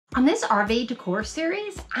On this RV decor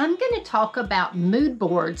series, I'm going to talk about mood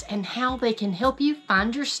boards and how they can help you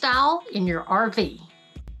find your style in your RV.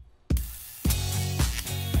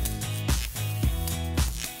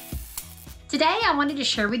 Today, I wanted to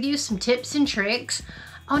share with you some tips and tricks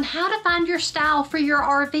on how to find your style for your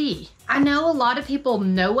RV. I know a lot of people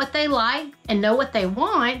know what they like and know what they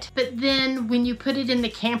want, but then when you put it in the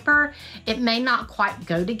camper, it may not quite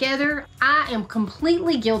go together. I am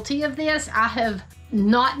completely guilty of this. I have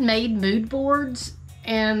not made mood boards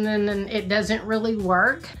and then it doesn't really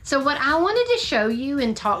work. So what I wanted to show you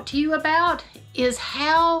and talk to you about is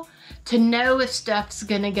how to know if stuff's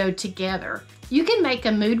gonna go together. You can make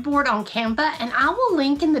a mood board on Canva, and I will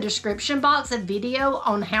link in the description box a video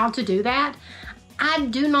on how to do that. I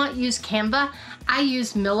do not use Canva. I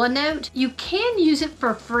use Milanote. You can use it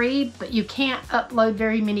for free, but you can't upload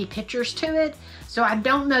very many pictures to it. So I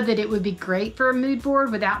don't know that it would be great for a mood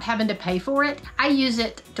board without having to pay for it. I use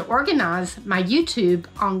it to organize my YouTube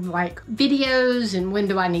on like videos and when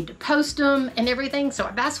do I need to post them and everything.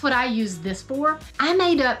 So that's what I use this for. I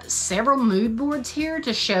made up several mood boards here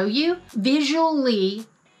to show you visually,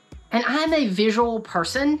 and I'm a visual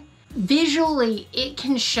person. Visually, it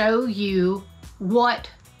can show you what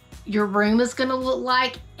your room is gonna look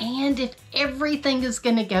like and if everything is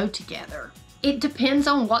gonna go together. It depends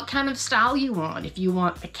on what kind of style you want. If you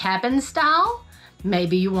want a cabin style,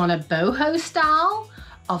 maybe you want a boho style,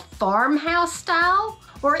 a farmhouse style,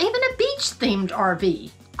 or even a beach themed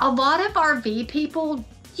RV. A lot of RV people,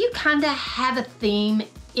 you kind of have a theme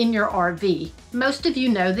in your RV. Most of you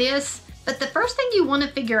know this, but the first thing you want to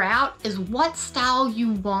figure out is what style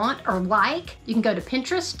you want or like. You can go to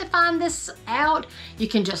Pinterest to find this out. You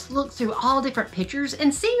can just look through all different pictures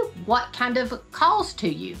and see what kind of calls to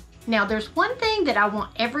you. Now, there's one thing that I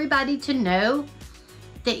want everybody to know,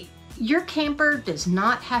 that your camper does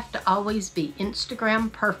not have to always be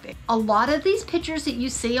Instagram perfect. A lot of these pictures that you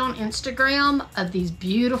see on Instagram of these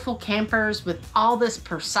beautiful campers with all this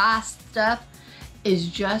precise stuff is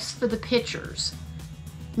just for the pictures.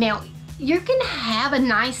 Now, you can have a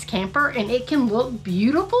nice camper and it can look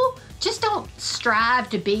beautiful. Just don't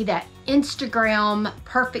strive to be that Instagram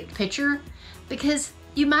perfect picture, because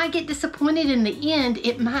you might get disappointed in the end.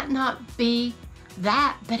 It might not be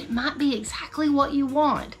that, but it might be exactly what you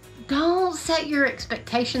want. Don't set your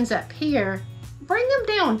expectations up here. Bring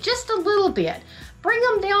them down just a little bit. Bring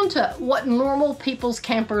them down to what normal people's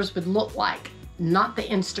campers would look like, not the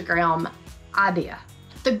Instagram idea.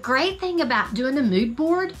 The great thing about doing a mood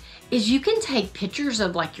board is you can take pictures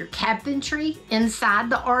of like your cabinetry inside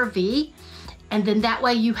the RV, and then that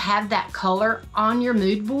way you have that color on your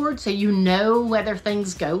mood board so you know whether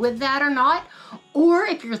things go with that or not. Or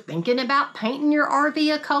if you're thinking about painting your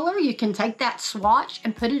RV a color, you can take that swatch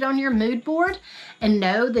and put it on your mood board and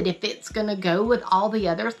know that if it's gonna go with all the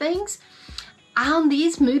other things. On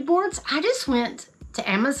these mood boards, I just went to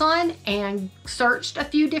Amazon and searched a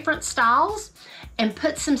few different styles and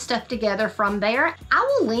put some stuff together from there. I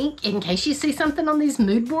will link, in case you see something on these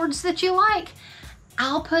mood boards that you like,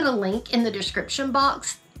 I'll put a link in the description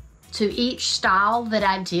box to each style that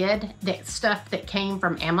I did, that stuff that came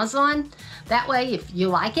from Amazon. That way, if you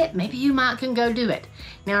like it, maybe you might can go do it.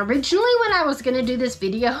 Now, originally when I was gonna do this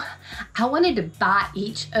video, I wanted to buy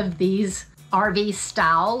each of these RV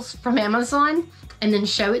styles from Amazon and then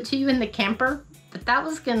show it to you in the camper. But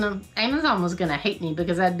Amazon was gonna hate me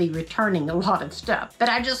because I'd be returning a lot of stuff. But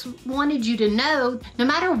I just wanted you to know, no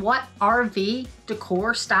matter what RV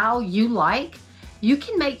decor style you like, you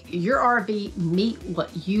can make your RV meet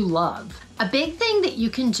what you love. A big thing that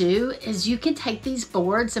you can do is you can take these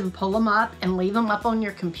boards and pull them up and leave them up on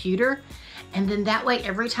your computer. And then that way,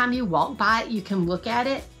 every time you walk by it, you can look at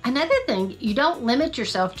it. Another thing, you don't limit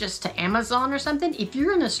yourself just to Amazon or something. If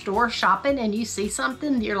you're in a store shopping and you see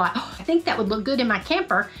something, you're like, oh, I think that would look good in my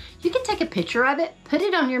camper. You can take a picture of it, put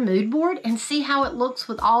it on your mood board, and see how it looks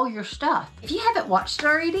with all your stuff. If you haven't watched it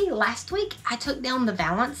already, last week I took down the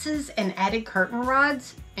valances and added curtain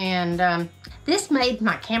rods. And this made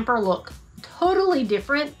my camper look totally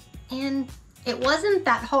different, and it wasn't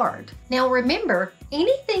that hard. Now remember,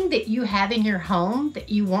 anything that you have in your home that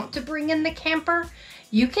you want to bring in the camper,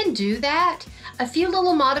 you can do that. A few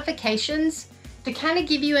little modifications to kind of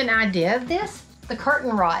give you an idea of this. The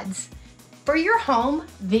curtain rods. For your home,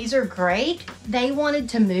 these are great. They wanted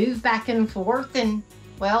to move back and forth, and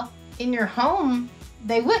well, in your home,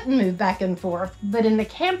 they wouldn't move back and forth, but in the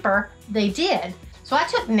camper, they did. So I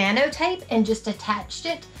took nano tape and just attached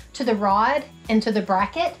it to the rod and to the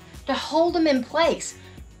bracket to hold them in place,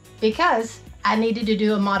 because I needed to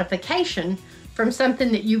do a modification from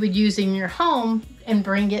something that you would use in your home and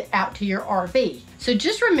bring it out to your RV. So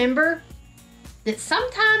just remember, that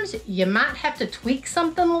sometimes you might have to tweak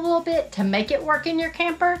something a little bit to make it work in your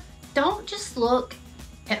camper. Don't just look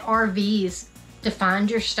at RVs to find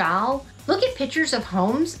your style. Look at pictures of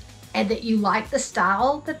homes and that you like the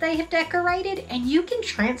style that they have decorated, and you can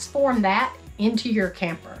transform that into your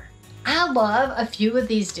camper. I love a few of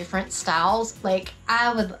these different styles. Like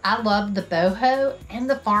I love the boho and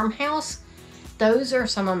the farmhouse. Those are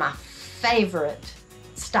some of my favorite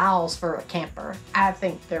styles for a camper. I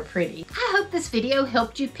think they're pretty. I hope this video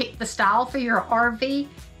helped you pick the style for your RV.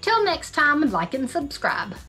 Till next time, like and subscribe.